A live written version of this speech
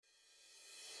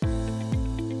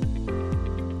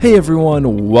Hey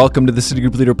everyone, welcome to the City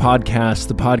Group Leader Podcast,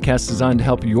 the podcast designed to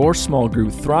help your small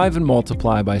group thrive and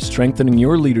multiply by strengthening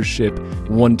your leadership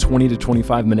one 20 to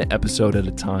 25 minute episode at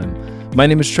a time. My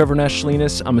name is Trevor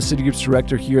Nashlinas. I'm a City Groups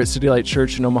Director here at City Light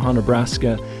Church in Omaha,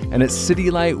 Nebraska. And at City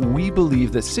Light, we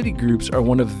believe that city groups are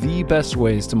one of the best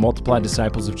ways to multiply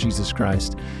disciples of Jesus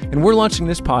Christ. And we're launching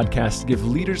this podcast to give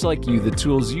leaders like you the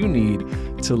tools you need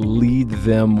to lead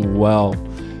them well.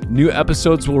 New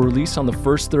episodes will release on the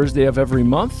first Thursday of every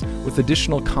month, with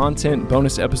additional content,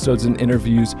 bonus episodes, and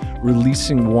interviews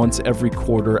releasing once every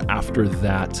quarter after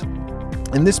that.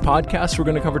 In this podcast, we're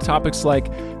going to cover topics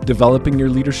like developing your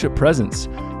leadership presence,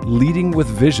 leading with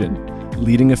vision,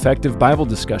 leading effective Bible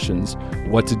discussions,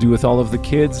 what to do with all of the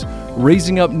kids,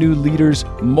 raising up new leaders,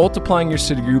 multiplying your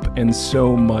city group, and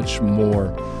so much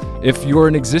more. If you're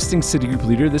an existing city group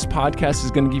leader, this podcast is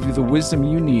going to give you the wisdom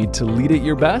you need to lead at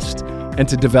your best and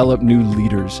to develop new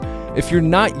leaders. If you're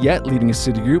not yet leading a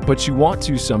city group, but you want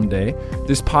to someday,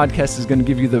 this podcast is going to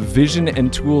give you the vision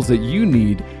and tools that you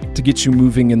need to get you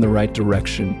moving in the right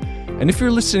direction. And if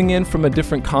you're listening in from a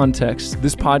different context,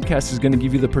 this podcast is going to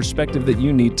give you the perspective that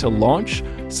you need to launch,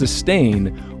 sustain,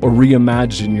 or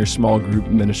reimagine your small group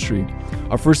ministry.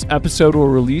 Our first episode will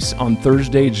release on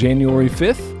Thursday, January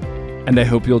 5th, and I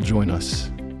hope you'll join us.